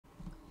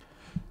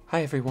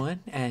Hi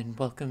everyone, and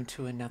welcome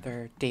to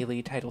another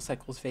daily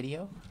TidalCycles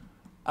video.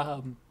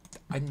 I'm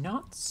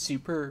not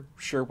super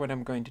sure what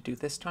I'm going to do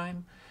this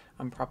time.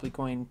 I'm probably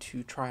going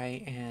to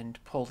try and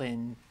pull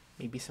in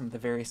maybe some of the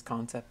various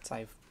concepts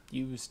I've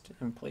used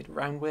and played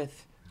around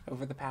with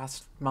over the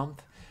past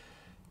month,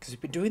 because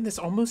we've been doing this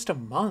almost a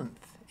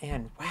month,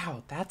 and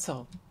wow, that's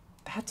a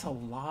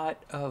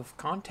lot of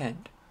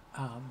content.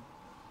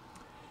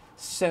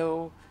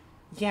 So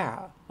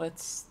yeah,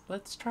 let's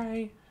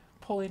try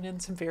pulling in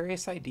some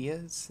various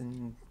ideas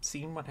and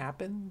seeing what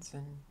happens,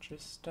 and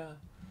just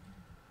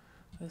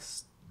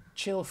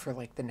chill for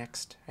like the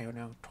next, I don't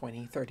know,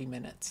 20-30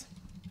 minutes.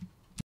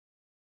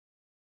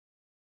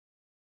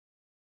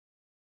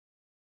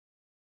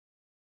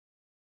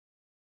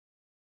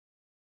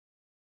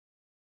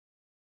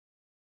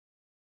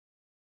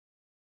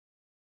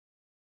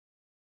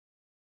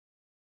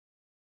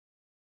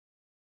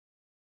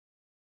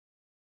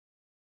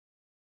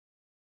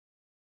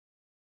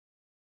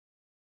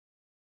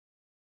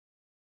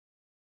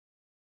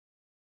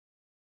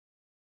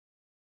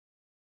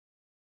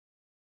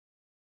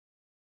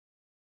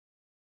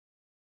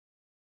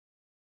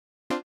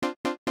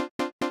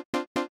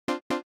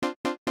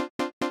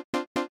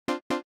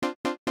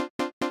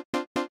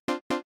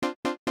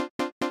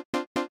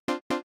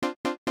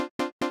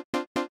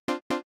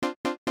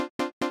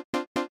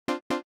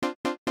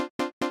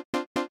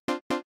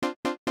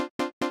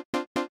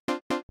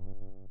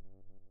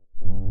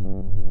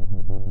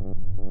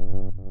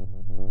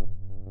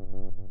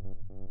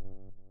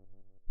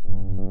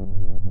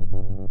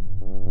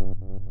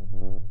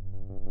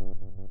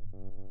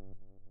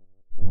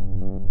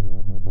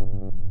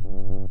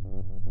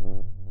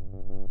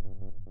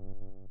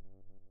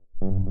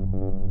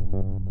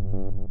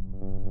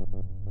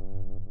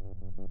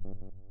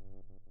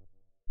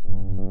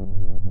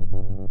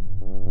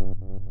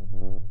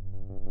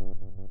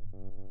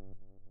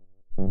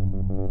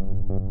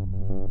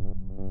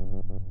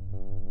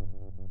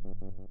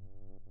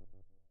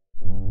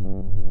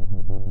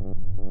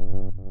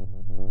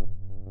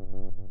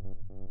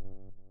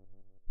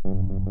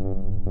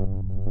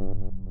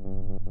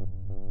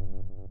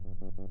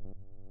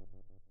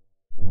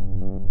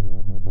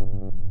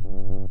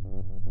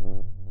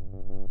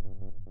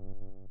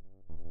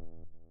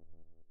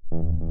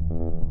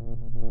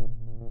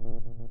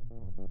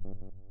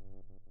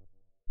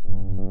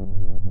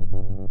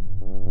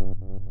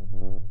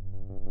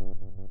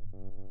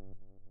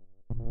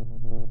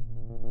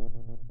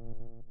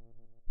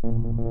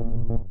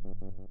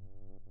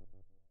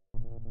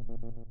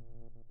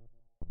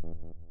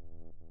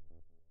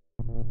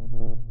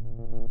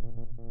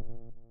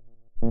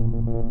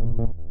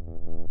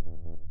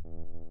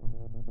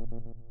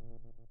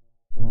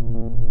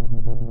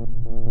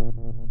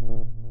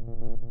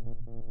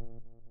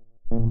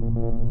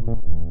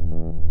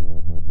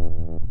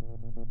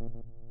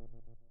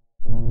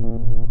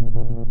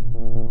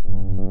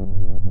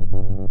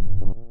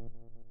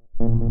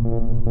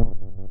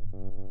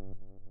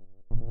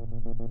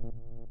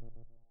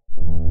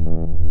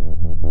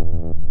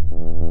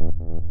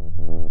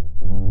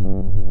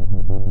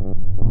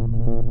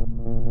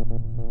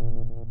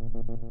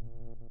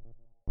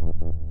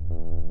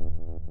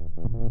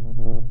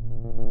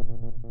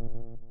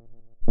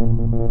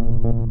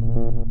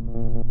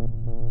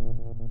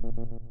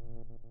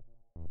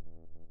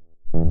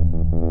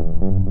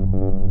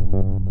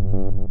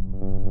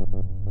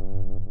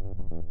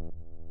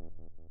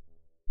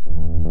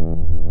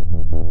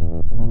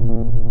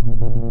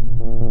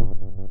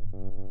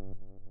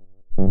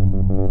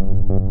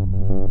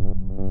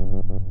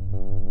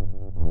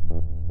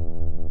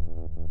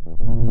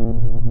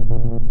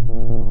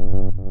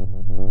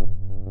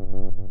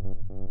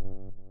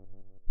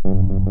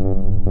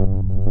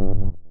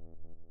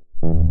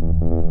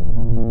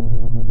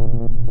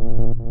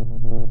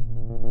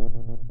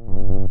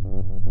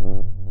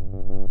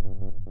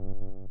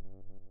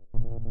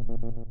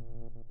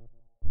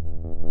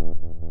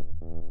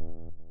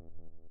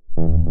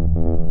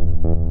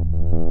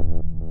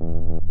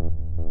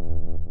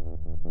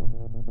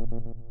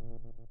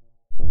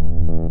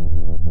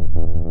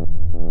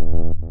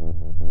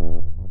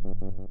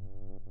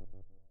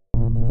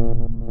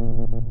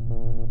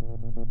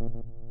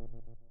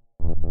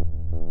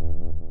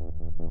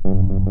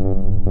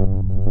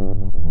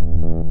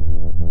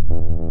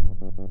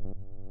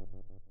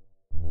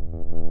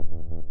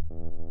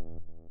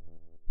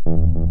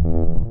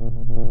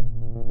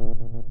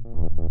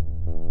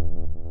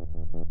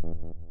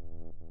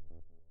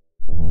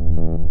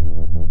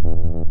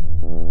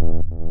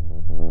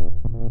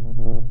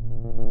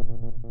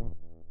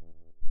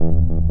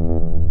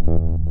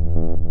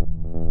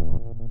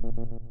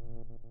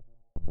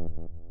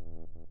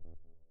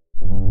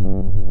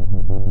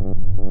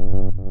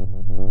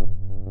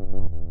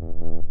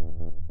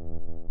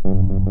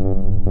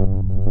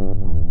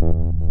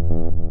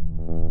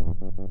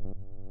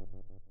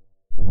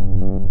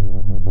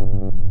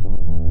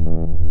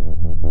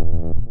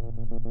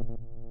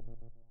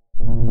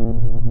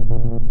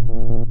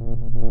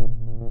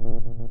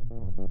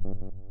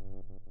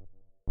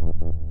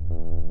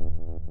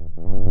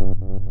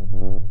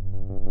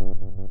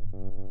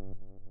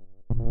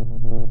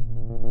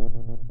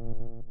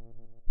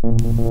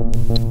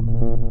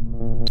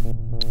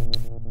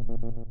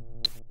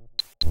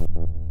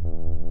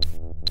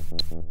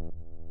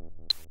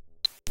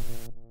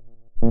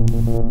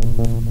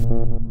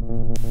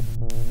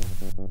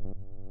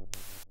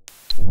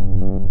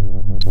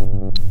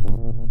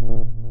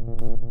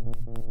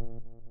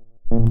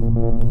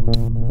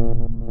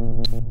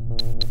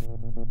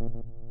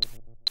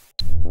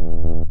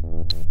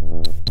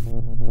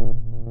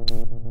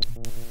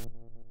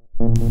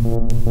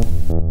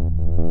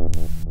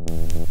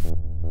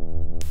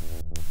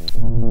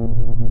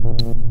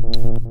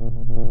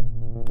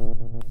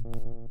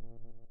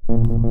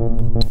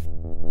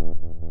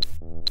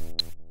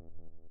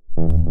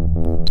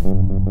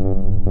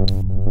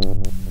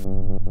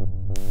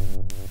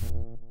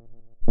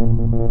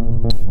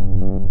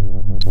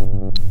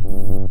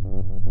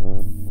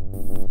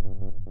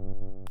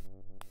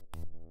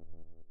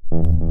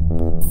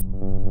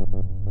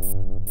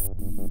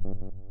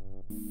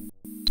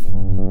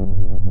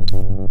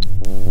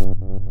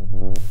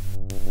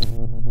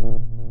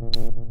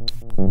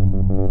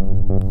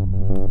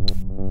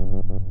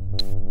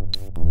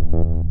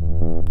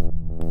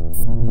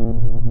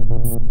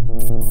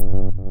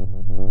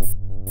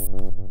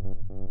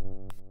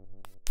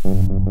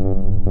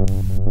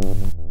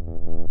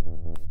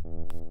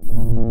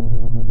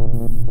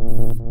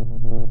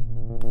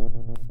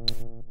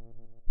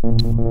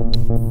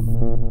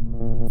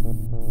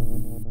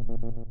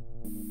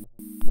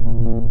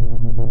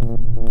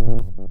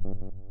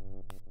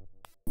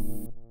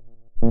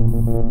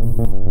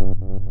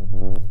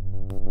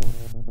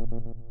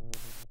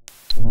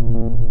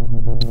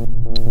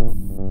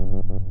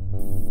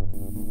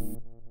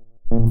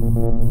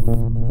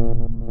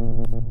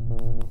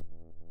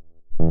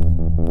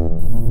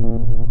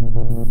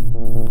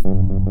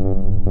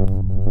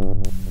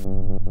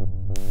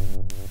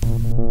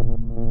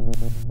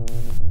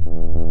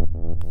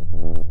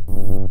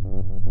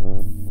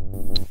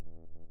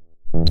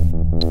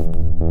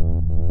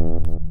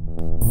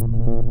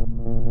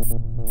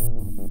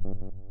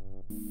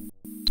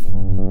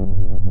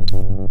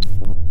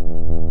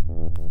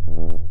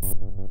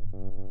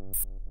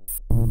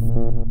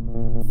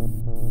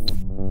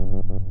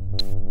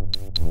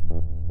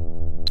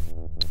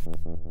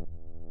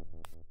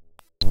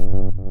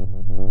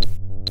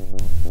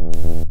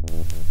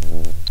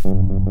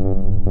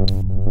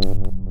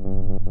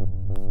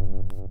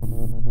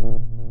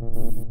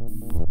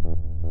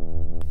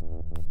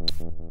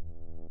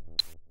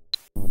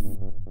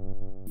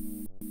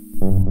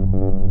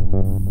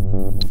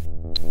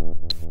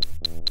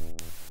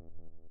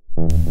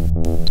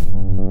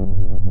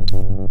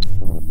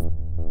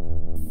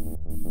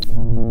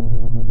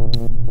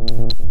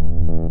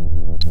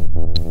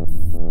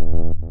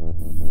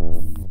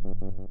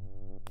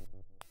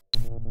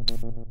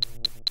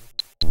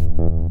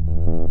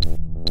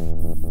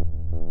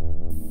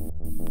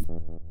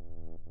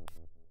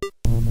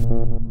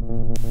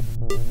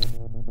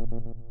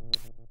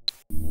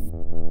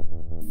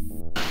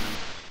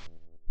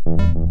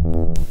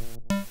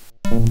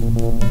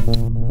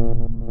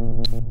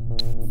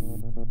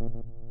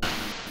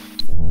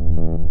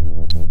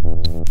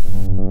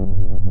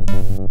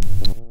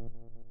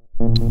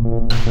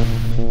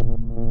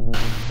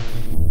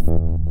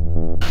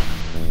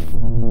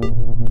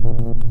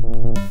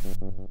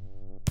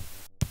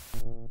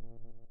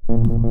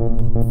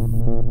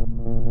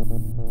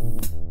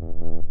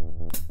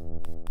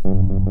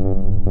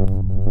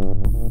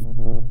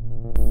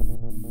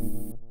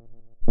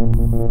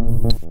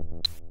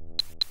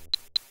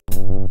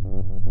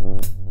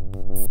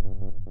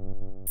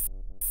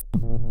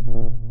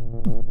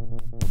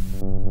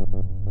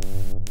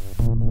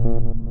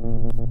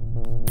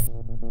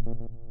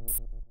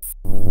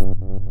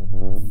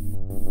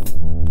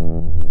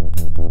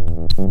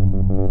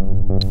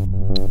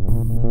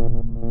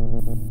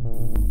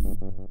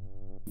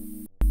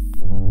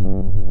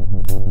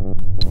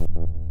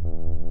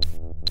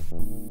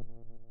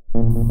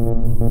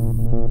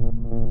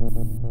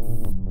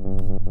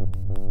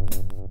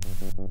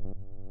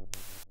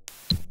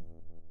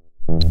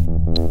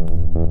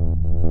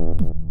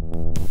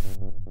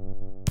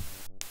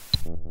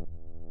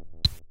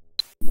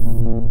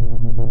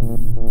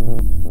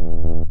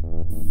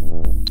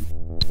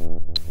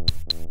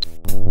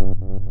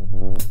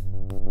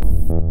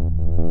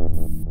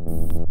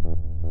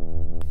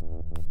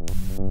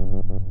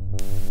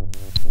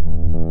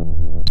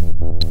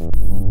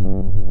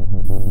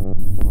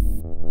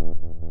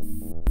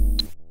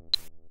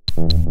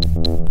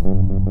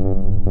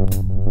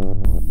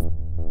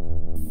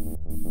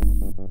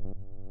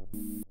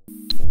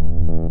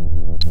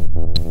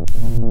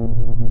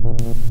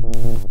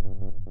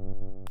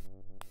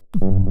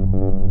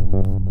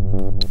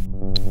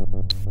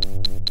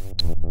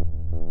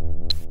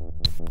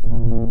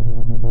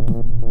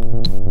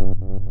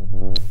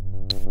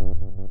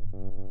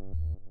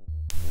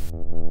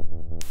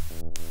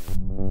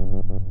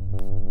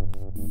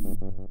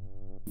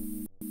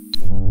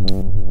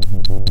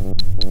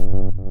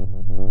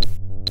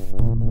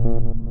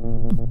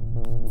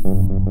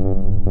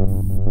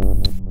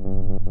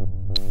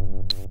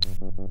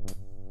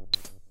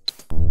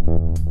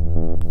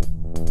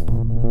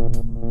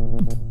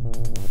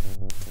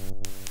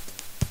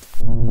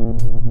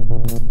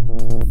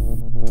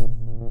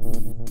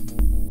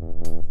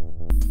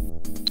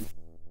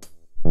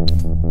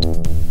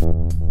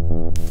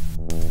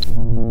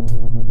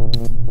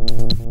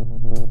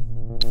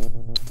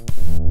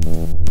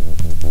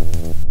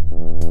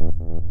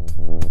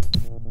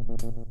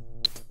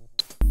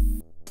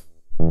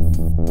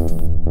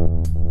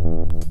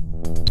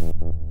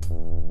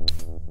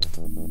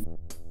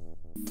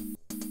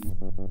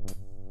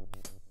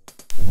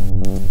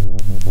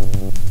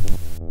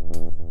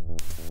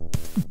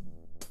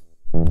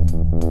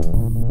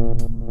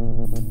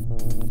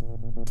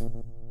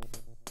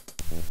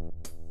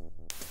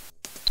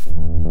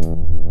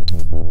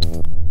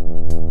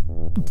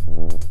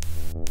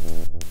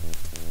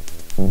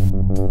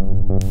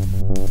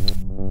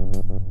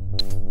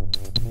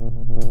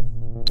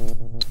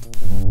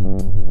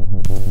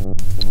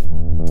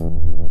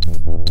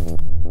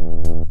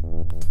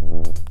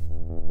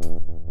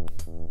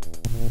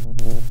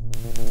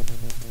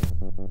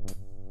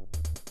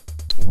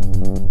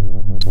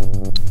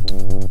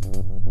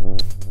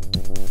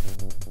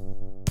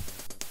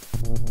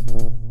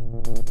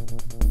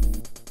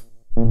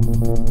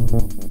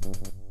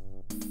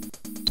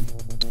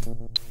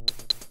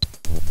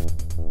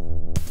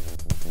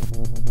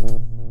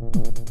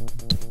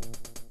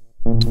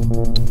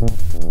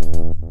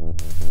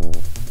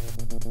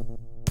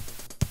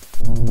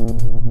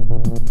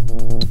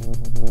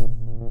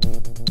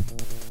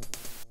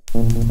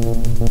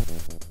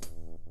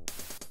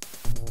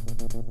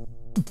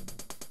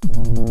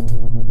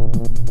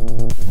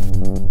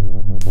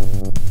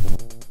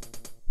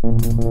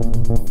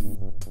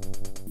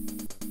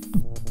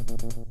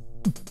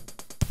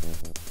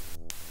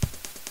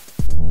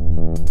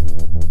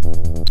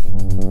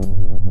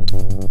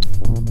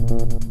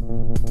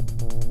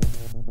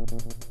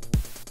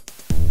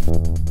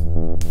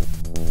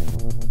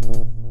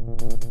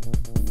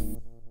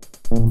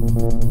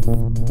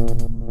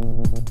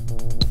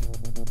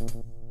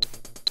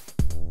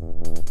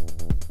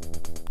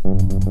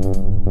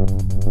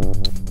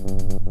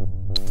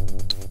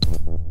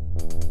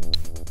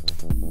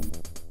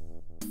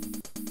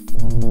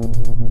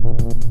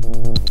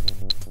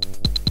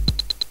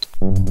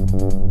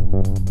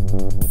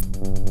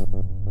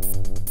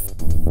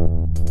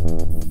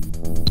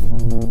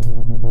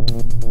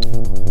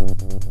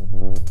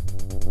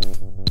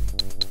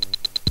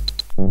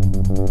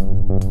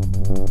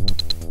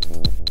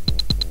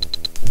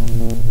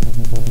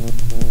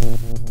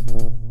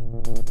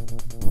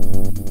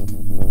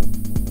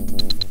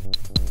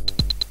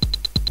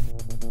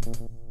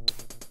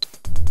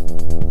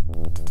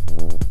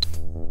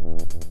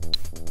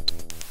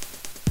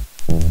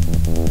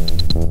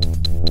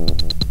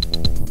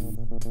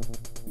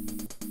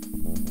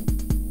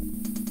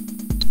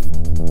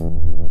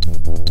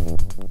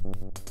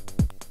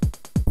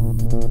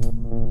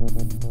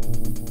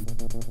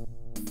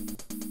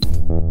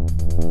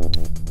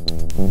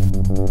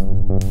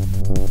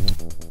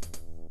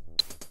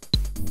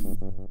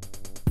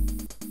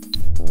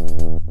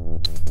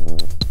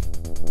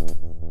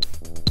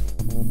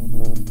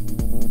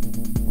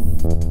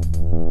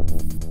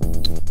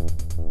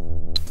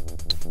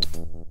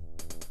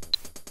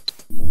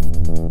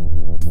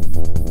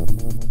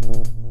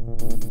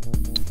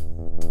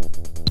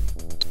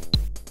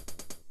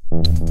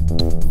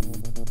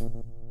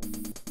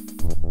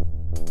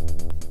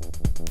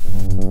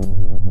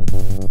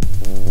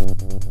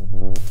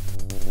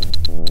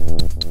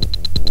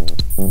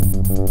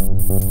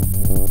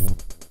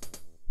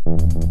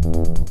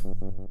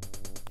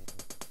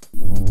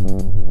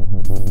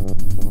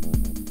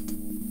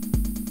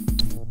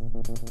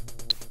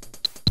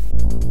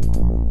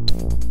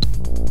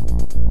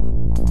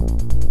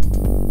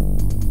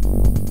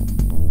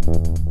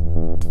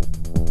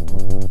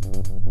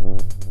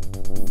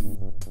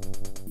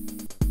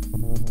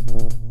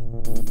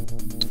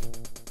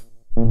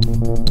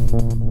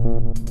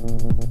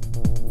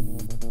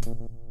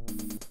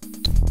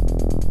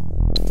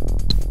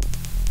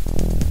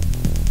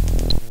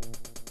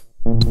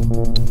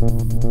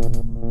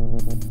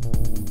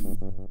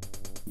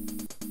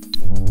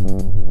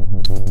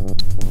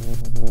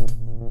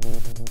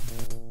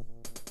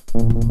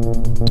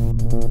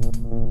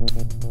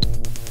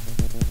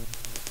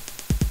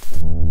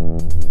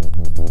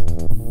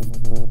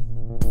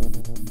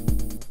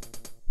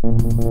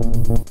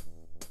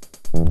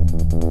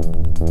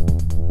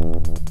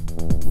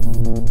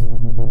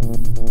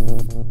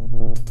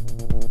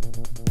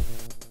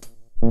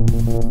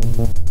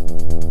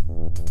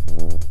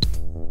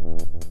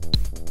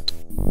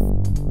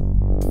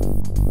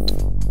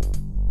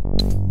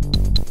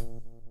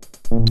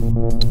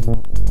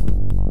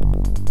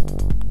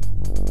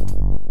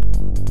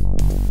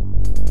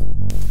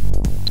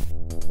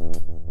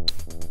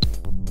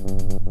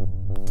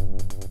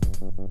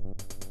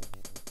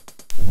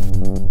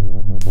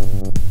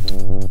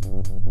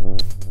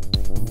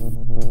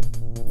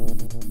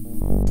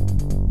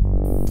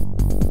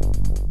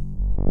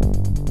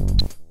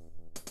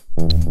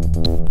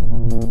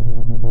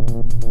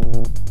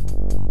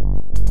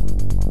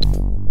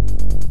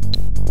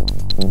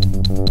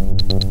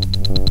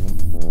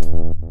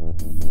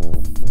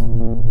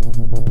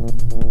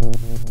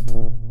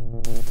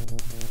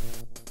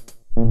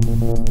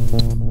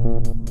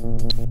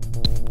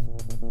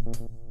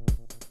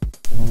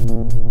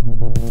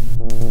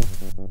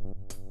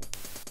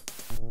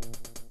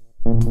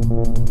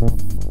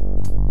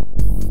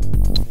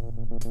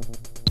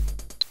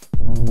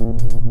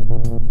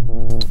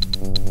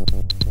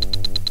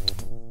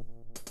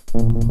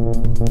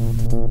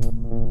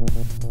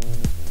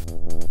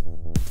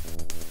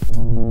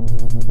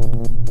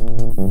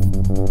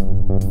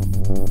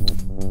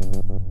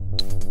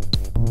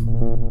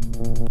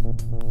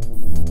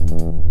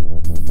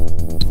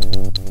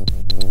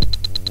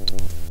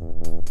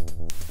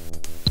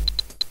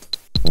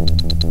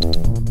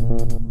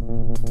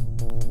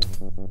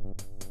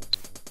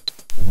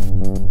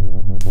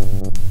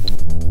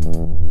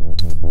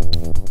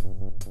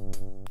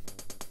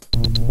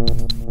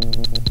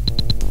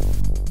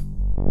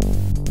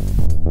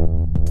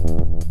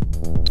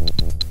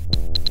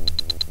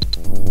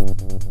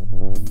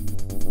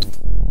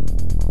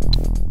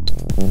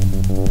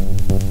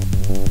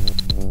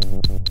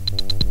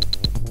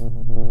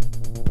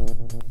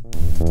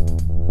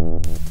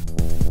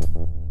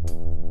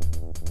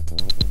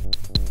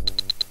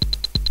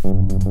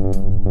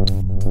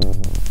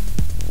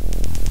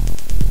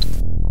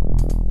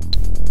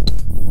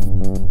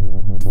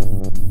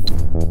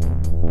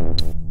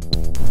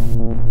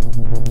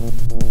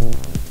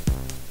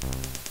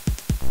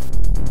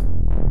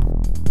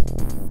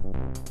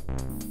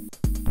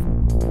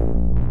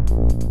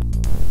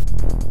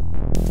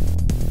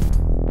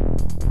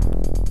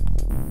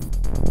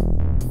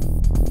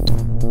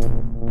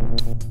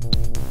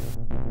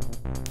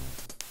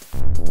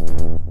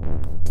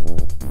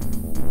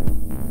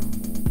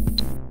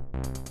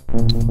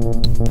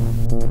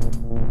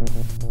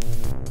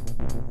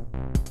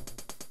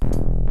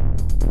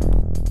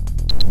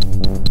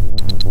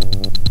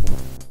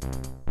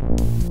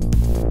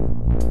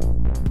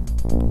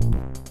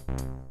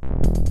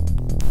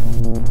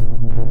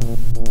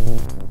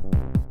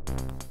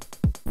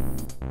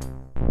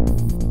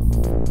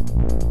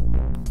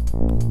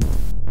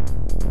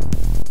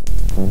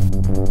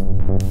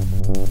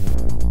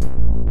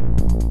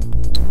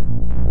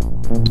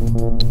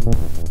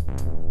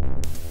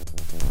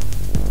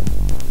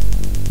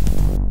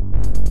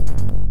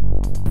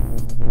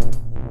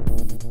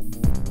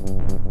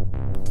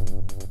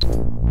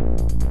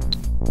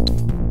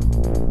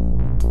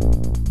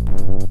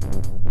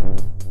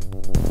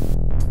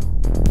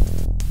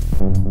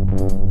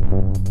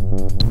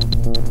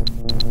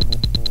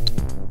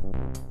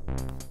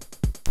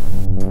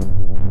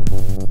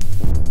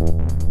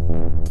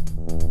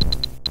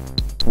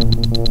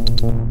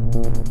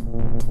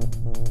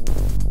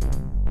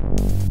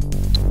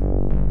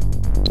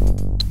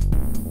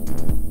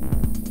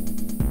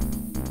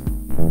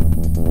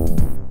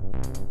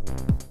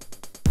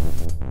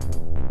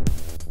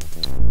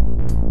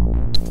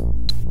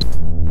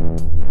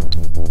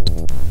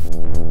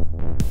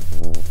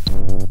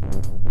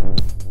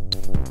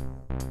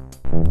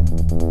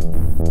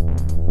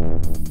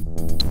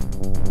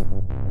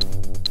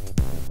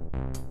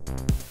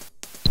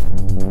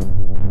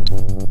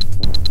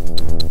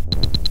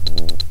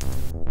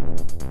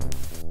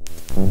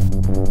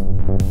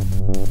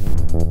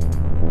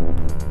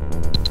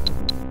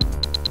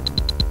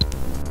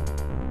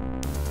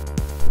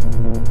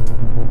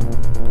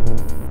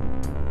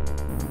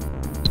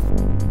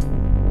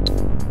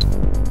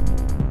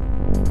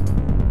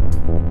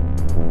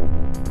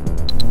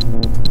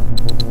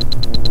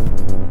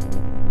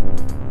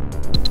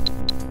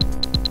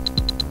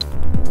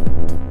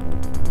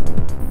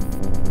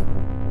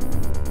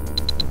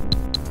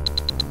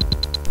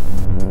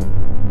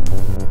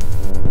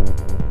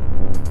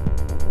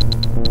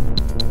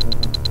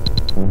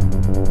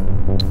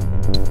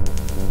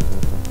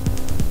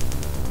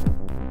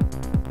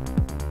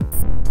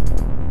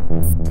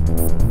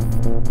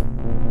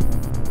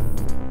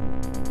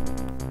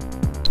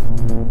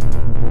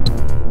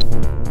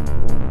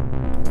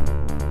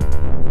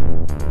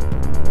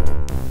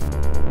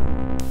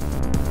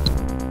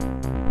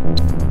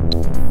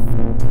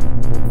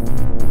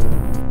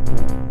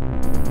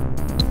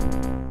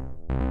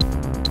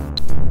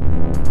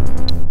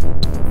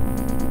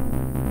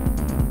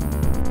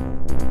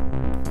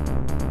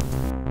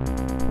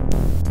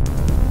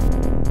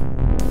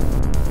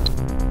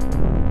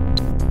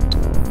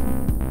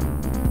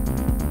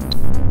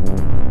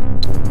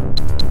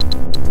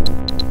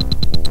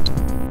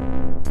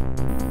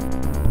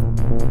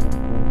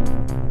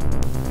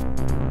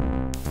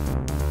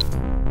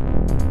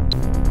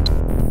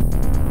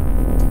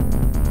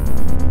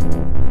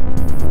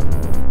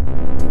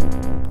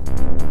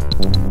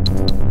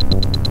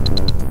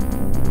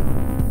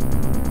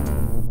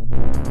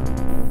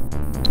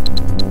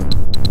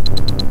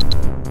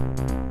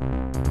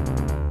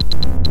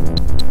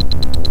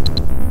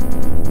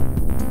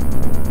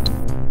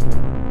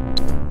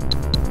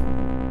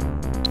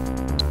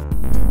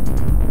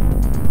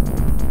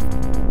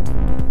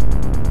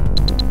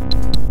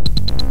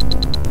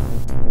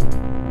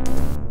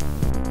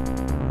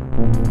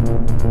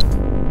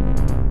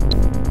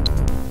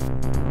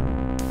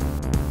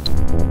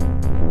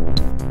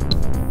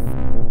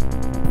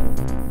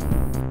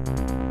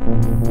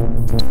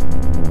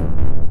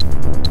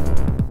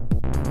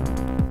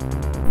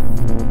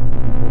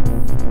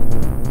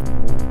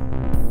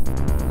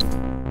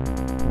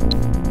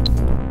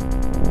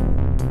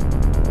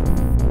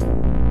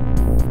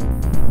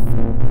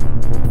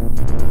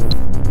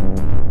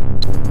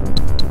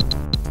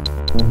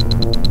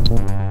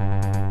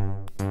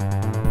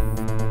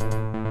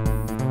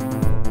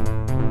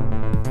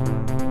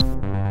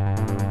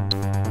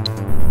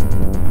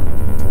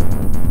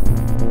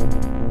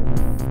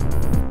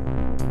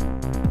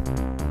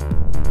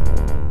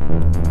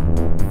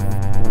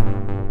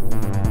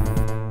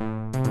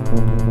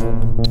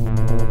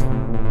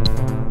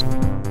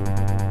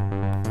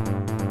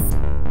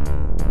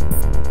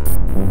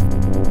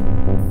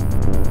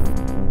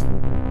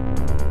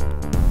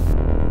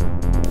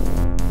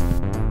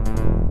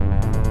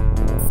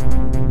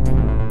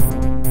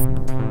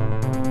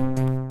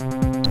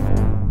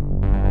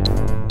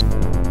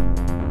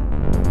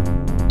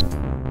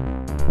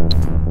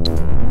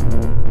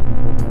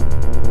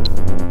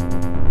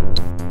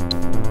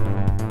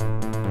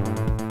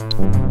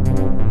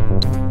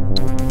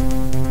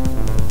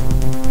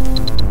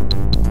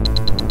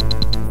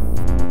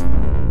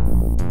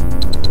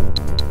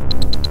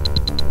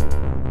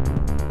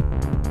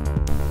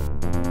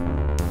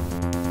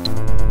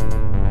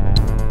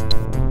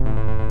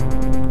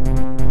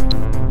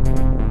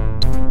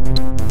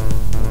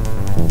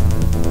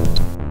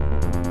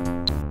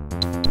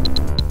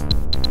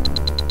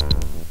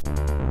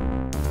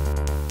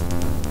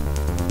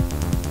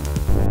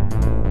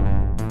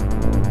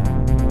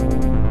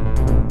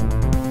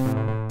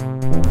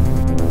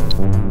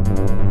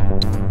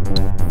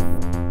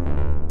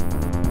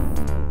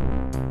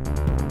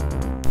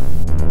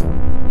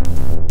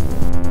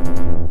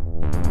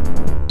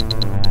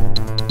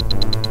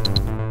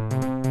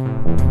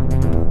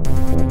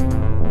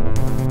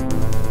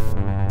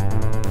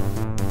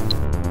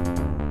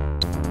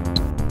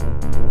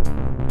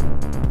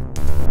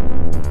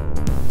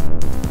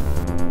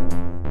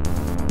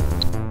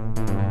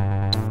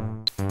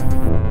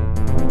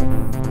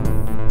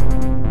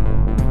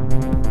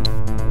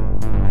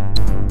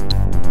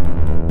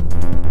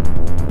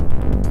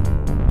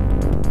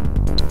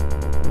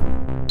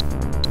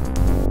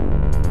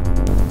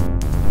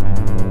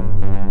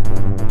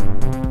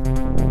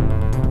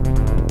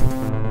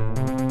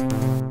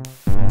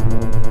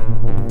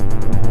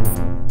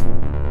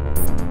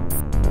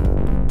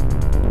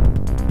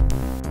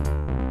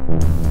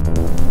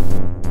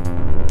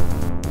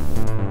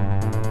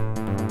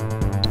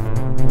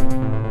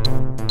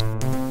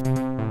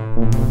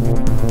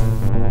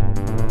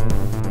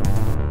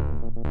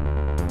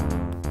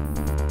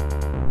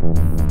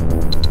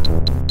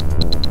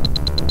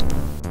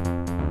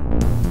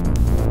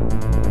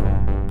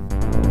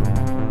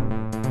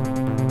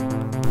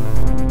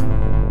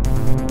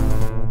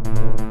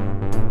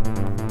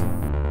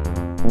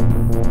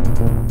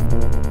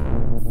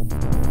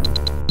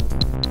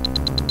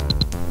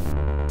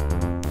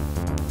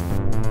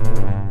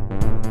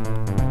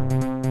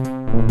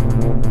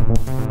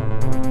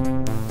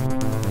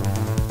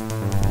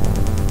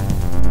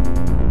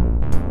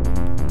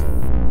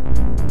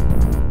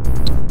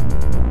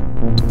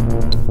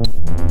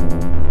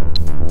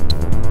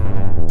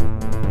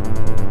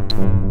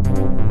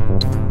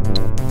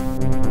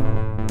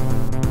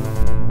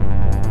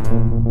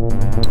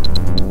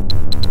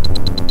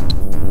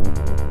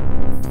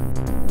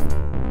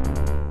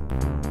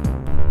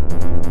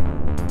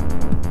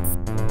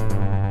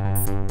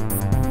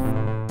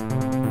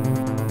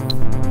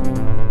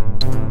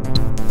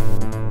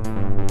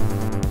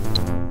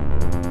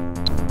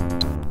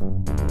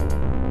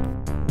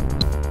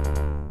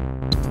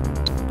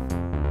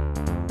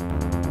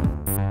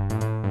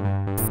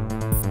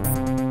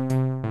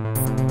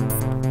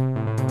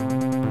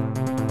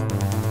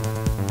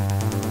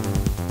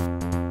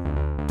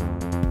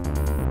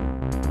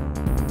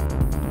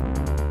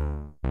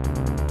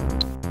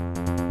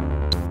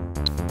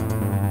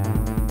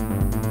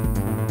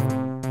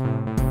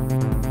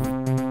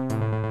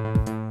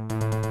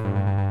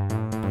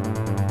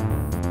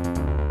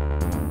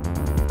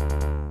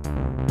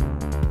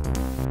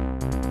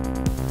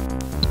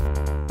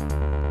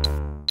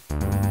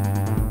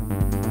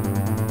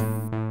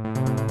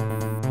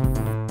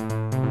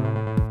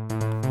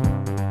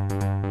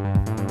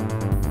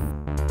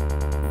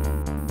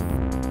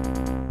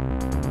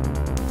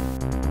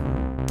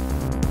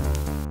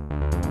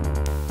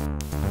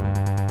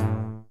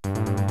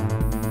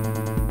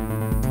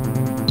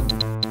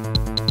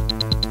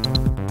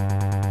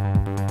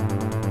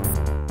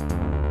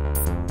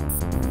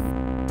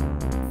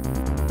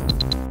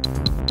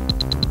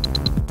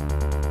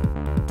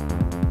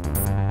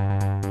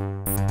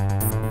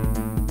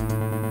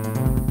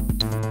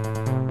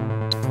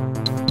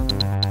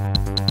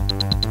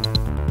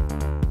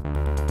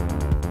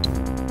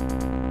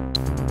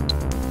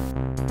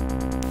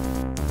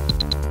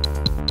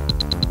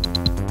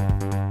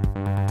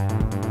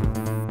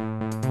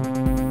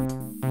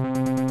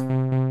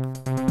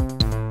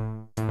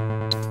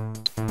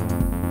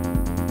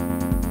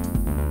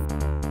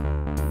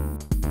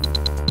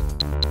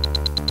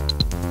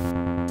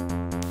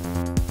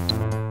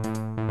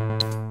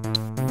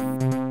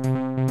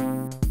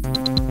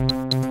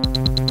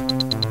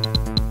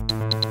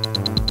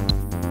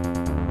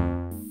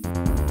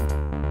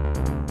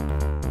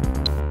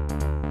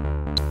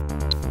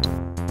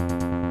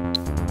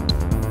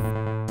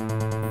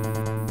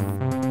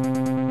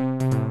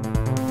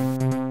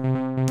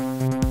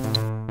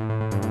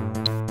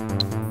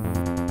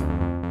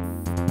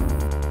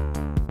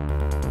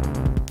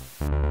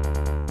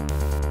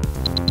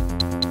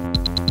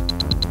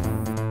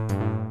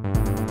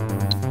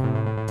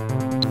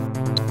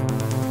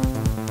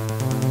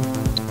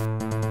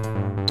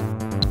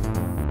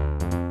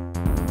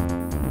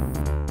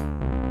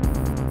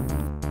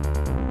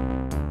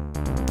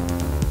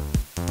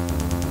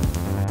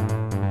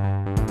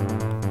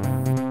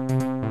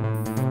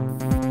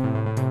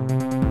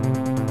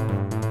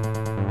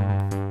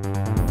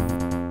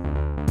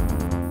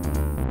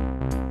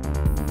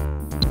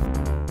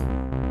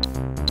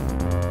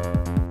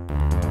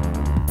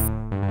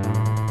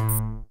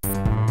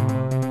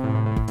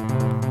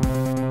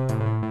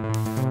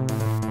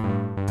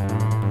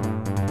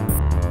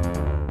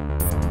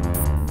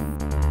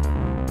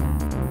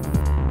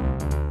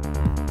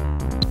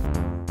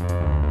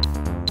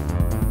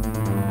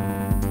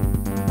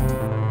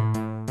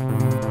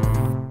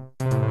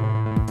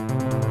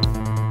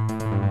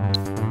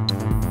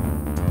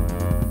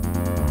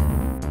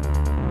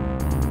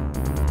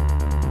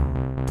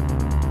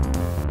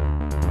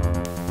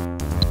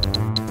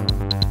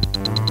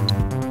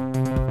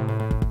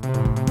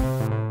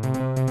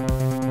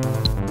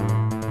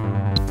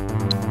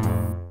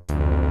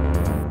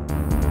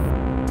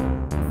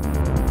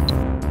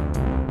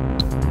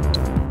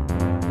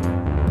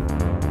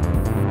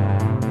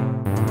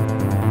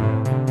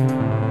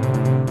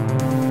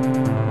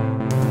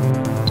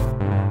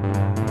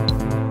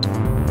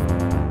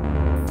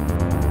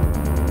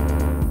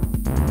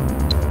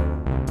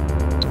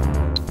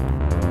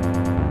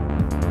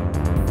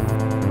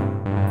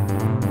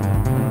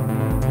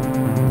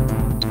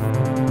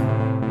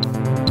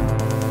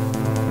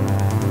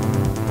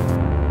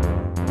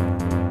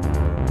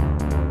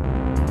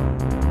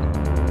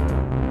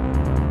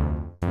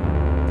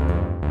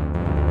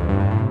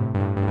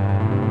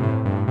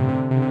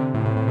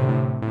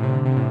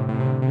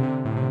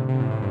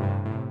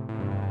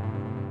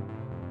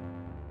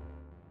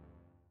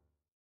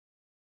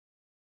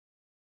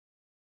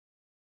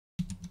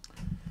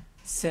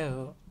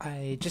 So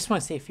I just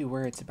want to say a few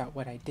words about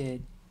what I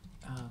did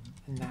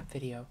in that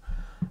video,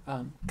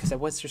 because I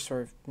was just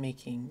sort of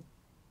making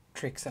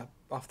tricks up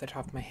off the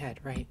top of my head,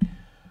 right?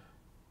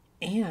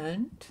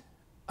 And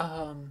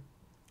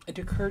it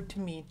occurred to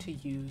me to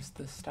use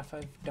the stuff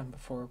I've done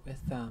before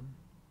with the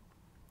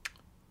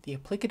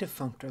applicative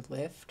functor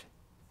lift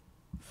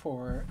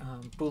for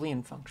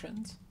Boolean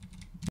functions,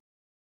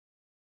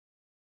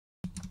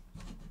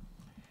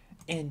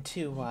 and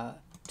to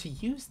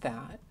use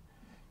that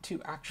to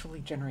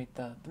actually generate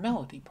the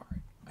melody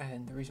part.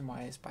 And the reason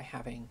why is by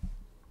having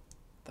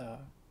the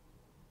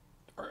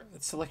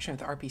selection of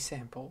the arpy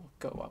sample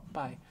go up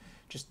by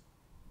just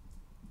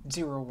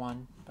 0,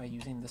 1 by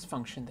using this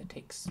function that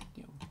takes,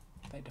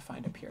 that I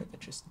defined up here,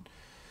 that just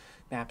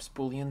maps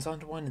booleans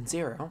onto 1 and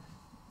 0.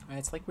 Right?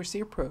 It's like we're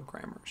C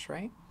programmers,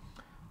 right?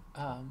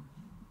 And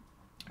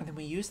then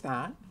we use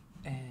that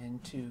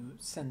and to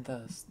send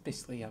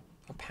basically a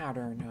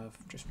pattern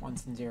of just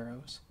 1s and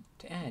 0s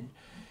to n.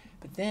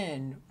 But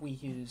then we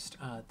used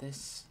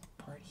this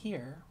part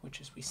here,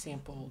 which is we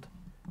sampled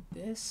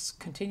this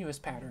continuous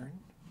pattern,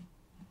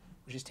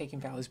 which is taking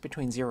values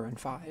between 0 and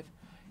 5,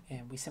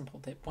 and we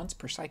sampled it once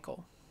per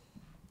cycle.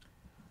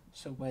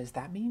 So what does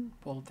that mean?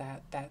 Well,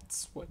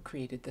 that's what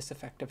created this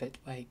effect of it,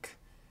 like,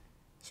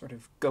 sort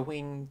of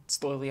going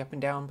slowly up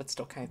and down, but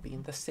still kind of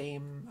being the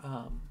same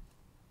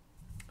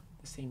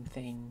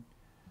thing,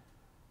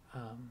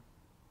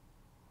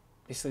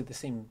 basically the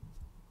same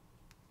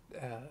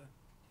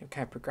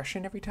kind of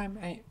progression every time.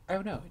 I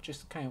don't know, it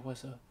just kind of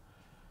was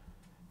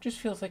just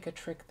feels like a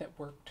trick that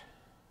worked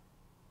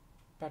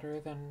better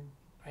than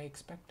I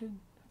expected.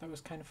 That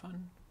was kind of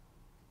fun.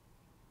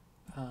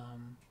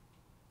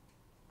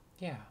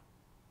 Yeah.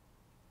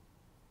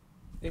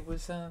 It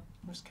was kind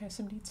of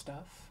some neat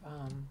stuff.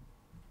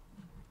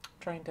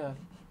 Trying to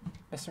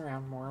mess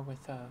around more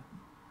with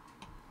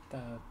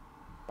the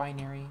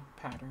binary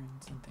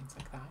patterns and things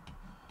like that.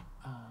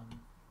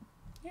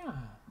 Yeah,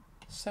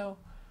 so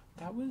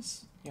that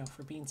was,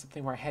 for being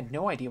something where I had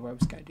no idea what I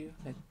was going to do,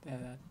 that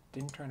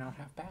didn't turn out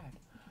half bad.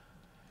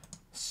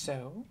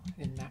 So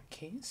in that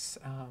case,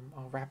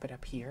 I'll wrap it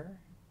up here,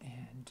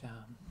 and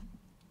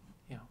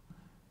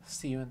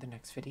see you in the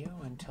next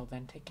video. Until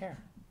then, take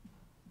care.